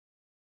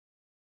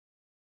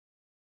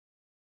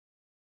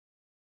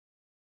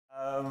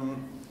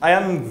I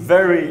am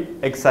very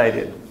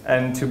excited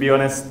and, to be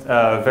honest,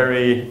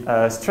 very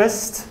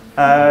stressed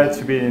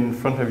to be in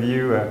front of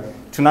you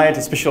tonight,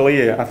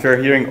 especially after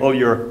hearing all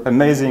your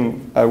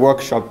amazing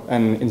workshop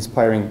and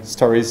inspiring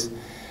stories.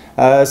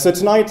 So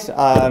tonight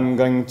I'm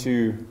going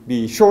to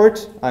be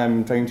short.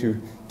 I'm trying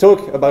to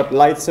talk about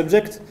light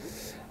subject,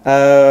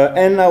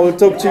 and I will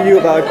talk to you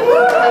about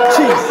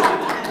cheese.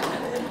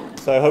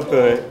 So I hope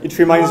it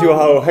reminds you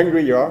how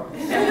hungry you are.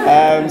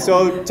 So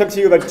I'll talk to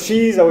you about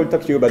cheese, I will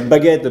talk to you about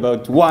baguette,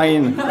 about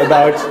wine,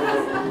 about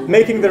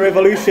making the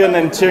revolution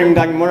and tearing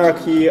down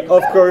monarchy.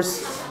 Of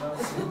course,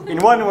 in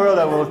one word,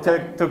 I will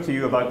talk to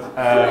you about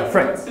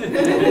France.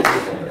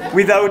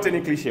 Without any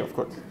cliché, of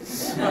course.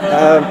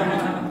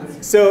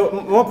 So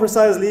more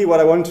precisely, what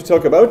I want to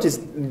talk about is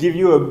give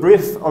you a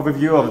brief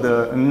overview of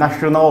the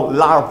national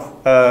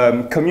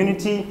Larp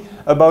community,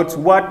 about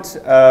what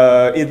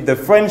is the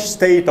French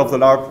state of the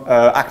Larp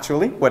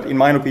actually, what in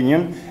my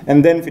opinion,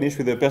 and then finish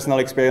with a personal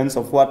experience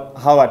of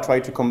how I try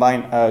to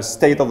combine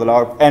state of the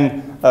Larp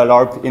and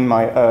Larp in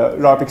my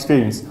Larp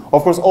experience.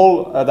 Of course,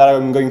 all that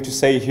I'm going to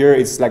say here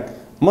is like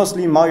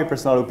mostly my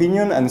personal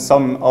opinion and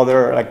some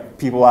other like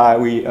people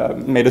we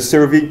made a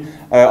survey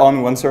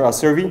on one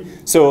survey.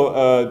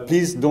 So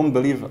please don't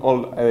believe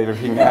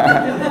everything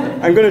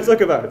I'm going to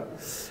talk about.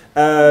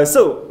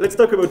 So let's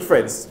talk about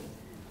France.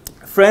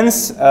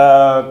 France,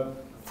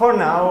 for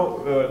now,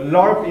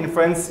 Larp in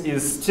France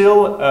is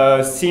still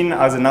seen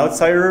as an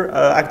outsider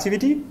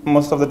activity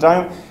most of the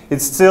time.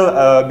 It's still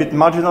a bit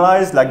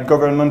marginalized, like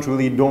government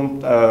really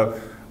don't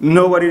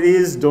know what it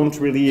is, don't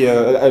really,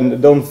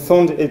 and don't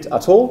fund it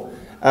at all.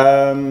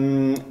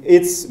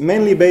 It's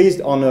mainly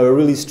based on a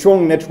really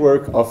strong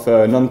network of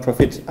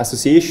non-profit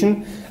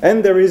association,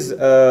 and there is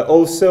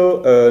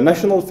also a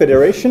national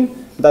federation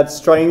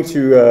that's trying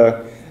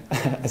to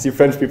I see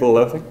French people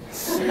laughing.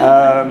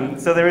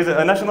 So there is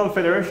a national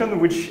federation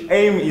which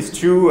aim is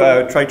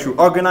to try to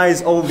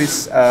organize all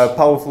this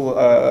powerful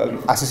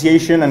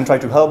association and try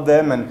to help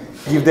them and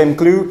give them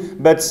clue.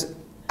 But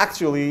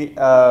actually,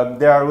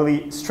 they are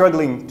really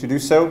struggling to do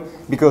so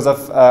because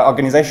of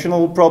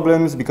organizational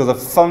problems, because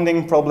of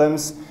funding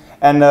problems.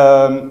 And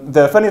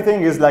the funny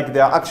thing is, like, they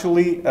are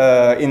actually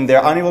in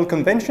their annual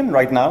convention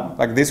right now,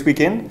 like this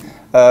weekend.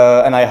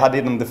 And I had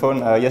it on the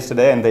phone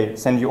yesterday, and they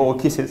send you all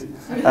kisses.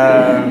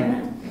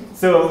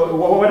 So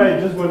what I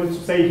just wanted to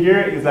say here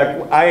is,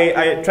 like,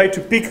 I tried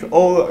to pick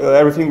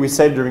everything we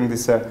said during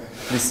this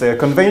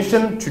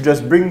convention to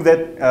just bring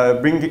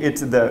it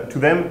to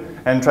them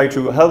and try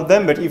to help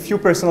them. But if you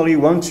personally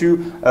want to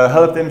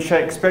help them,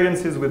 share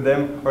experiences with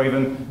them, or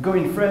even go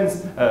in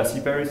France,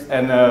 see Paris,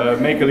 and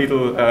make a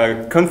little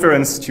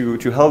conference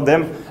to help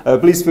them,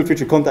 please feel free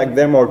to contact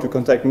them or to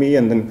contact me,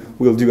 and then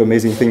we'll do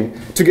amazing things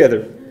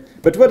together.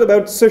 But what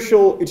about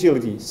social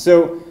utility?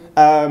 So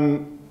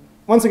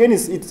once again,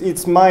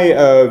 it's my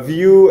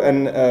view,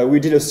 and we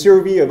did a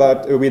survey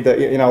about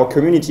in our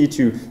community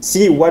to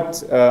see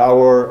what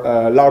our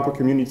Larp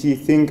community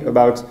think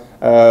about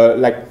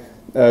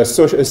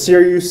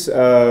serious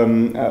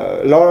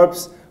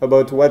Larps,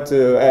 about what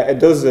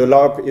does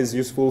Larp is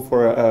useful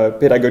for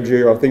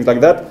pedagogy or things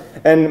like that.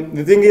 And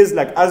the thing is,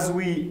 like, as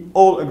we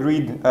all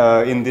agreed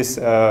in this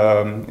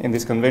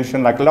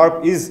convention, like,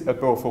 Larp is a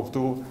powerful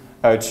tool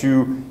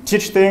to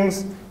teach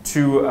things,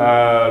 to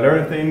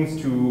learn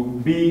things,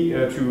 to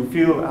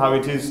feel how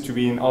it is to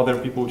be in other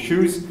people's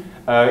shoes.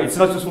 It's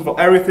not useful for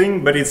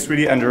everything, but it's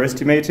really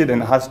underestimated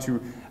and has to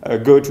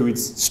go to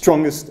its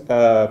strongest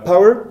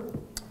power.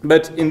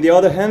 But in the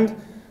other hand,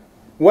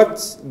 what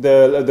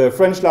the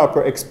French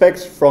Larper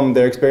expects from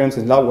their experience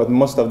in Larp, what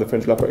most of the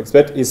French Larper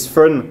expect, is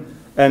fun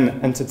and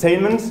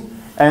entertainment.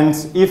 And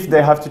if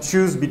they have to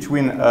choose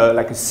between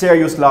like a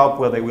serious Larp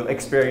where they will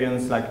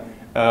experience like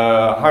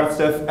hard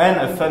stuff and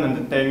a fun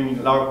entertaining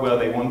Larp where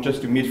they want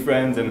just to meet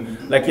friends and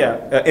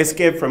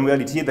escape from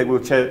reality, they will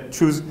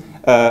choose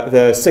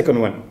the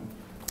second one.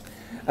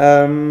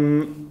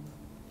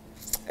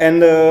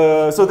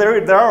 So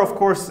there are of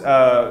course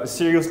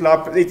serious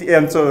Larp,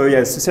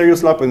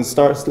 serious Larp and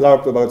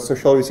Larp about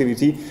social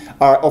utility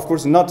are of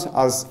course not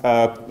as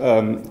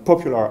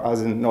popular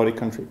as in Nordic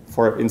country,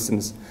 for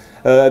instance.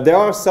 There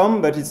are some,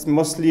 but it's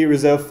mostly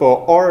reserved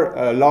for our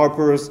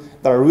Larpers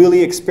that are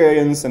really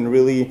experienced and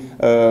really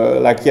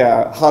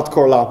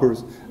hardcore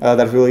Larpers that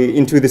are really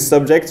into this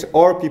subject,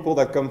 or people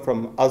that come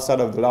from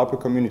outside of the Larper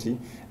community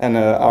and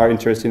are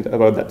interested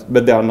about that.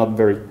 But there are not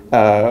very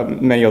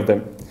many of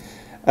them.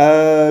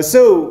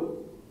 So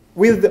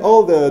with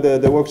all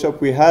the workshop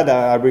we had,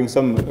 I bring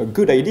some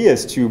good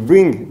ideas to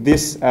bring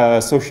this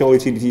social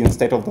utility and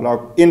state of the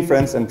Larp in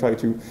France and try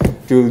to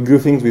do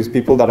things with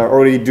people that are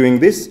already doing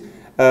this.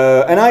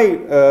 And I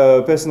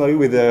personally,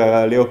 with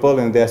Leopold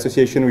and the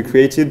association we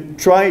created,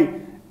 try,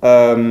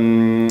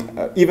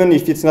 even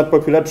if it's not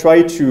popular,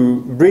 try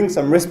to bring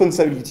some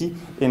responsibility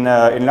in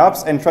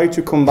Larps and try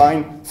to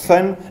combine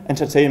fun,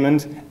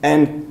 entertainment,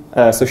 and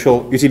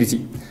social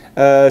utility.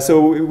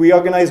 So we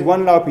organize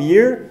one Larp a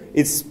year.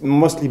 It's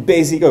mostly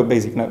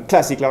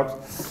classic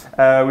Larps.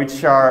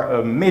 which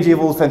are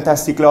medieval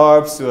fantastic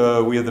LARPs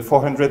with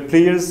 400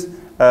 players,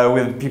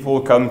 with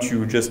people come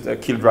to just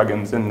kill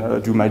dragons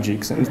and do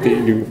magics and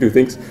do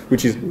things,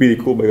 which is really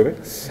cool, by the way.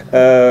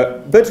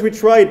 But we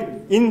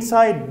tried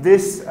inside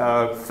this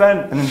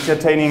fun and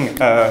entertaining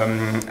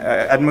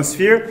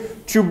atmosphere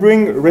to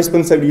bring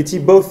responsibility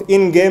both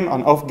in-game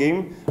and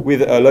off-game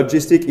with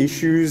logistic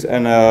issues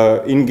and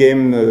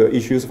in-game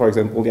issues, for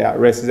example,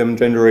 racism,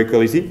 gender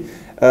equality.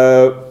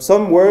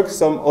 Some worked,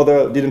 some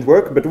other didn't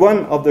work, but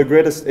one of the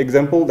greatest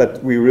examples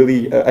that we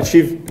really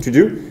achieved to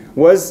do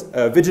was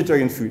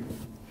vegetarian food.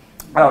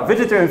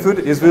 Vegetarian food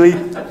is really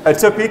a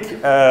topic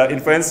in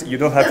France. You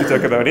don't have to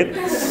talk about it.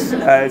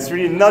 It's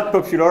really not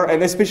popular,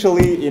 and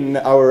especially in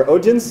our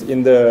audience,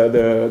 in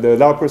the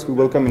LARPers who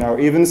welcome in our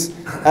events,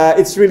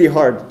 it's really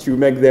hard to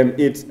make them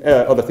eat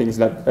other things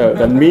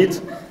than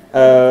meat.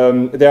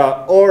 They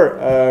are or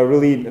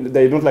really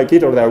they don't like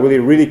it, or they are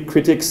really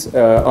critics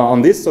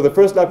on this. So the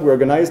first lab we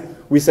organized,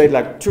 we said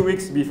like 2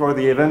 weeks before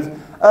the event,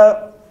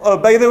 oh,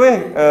 by the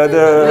way,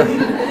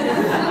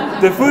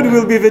 the food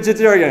will be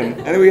vegetarian.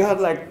 And we had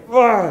like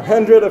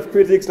 100 of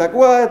critics like,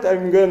 what?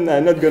 I'm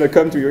not gonna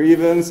come to your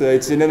events.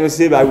 It's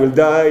inadmissible. I will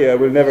die. I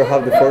will never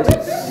have the first.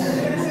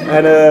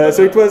 And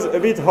so it was a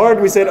bit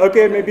hard. We said,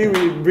 okay, maybe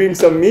we bring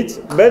some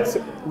meat, but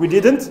we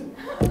didn't.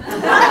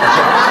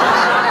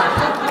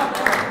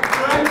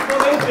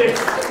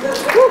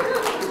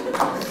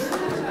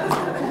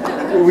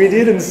 We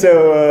didn't.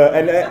 So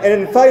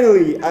and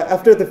finally,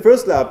 after the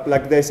first lap,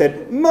 like they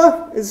said,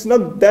 it's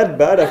not that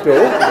bad after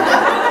all.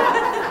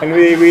 And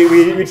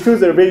we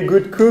chose a very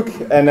good cook,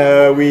 and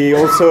we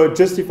also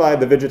justified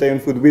the vegetarian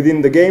food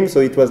within the game, so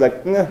it was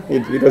like,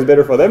 it was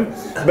better for them.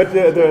 But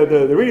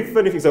the really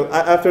funny thing, so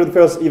after the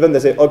first event,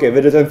 they said, okay,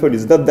 vegetarian food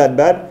is not that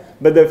bad,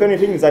 but the funny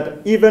thing is that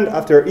event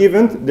after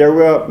event, there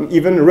were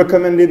even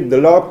recommended the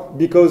LARP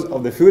because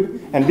of the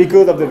food and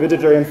because of the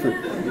vegetarian food.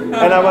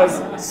 And I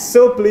was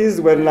so pleased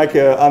when, like,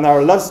 on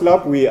our last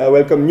LARP, we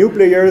welcomed new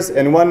players,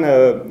 and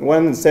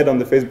one said on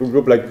the Facebook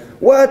group, like,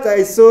 what,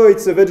 I saw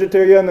it's a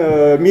vegetarian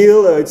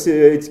meal,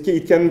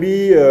 it can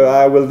be,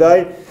 I will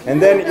die.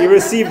 And then he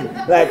received,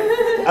 like,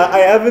 I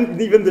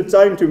haven't even the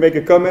time to make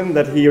a comment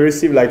that he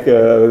received like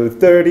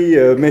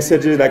 30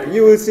 messages, like,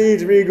 you will see,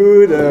 it's really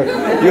good,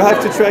 you have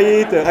to try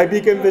it, I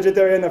became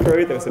vegetarian after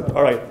it. I said,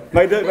 all right,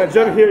 my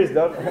job here is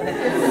done.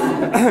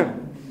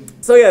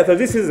 So yeah, so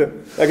this is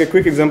like a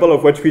quick example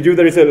of what we do.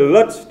 There is a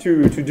lot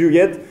to do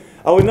yet.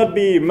 I will not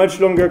be much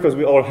longer because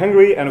we're all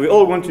hungry and we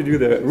all want to do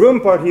the room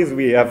parties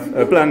we have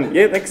planned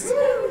next.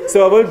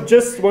 So I will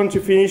just want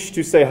to finish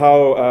to say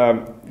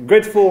how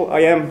grateful I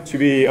am to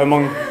be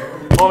among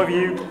all of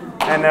you,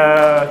 and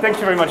thank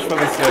you very much for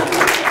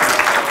this.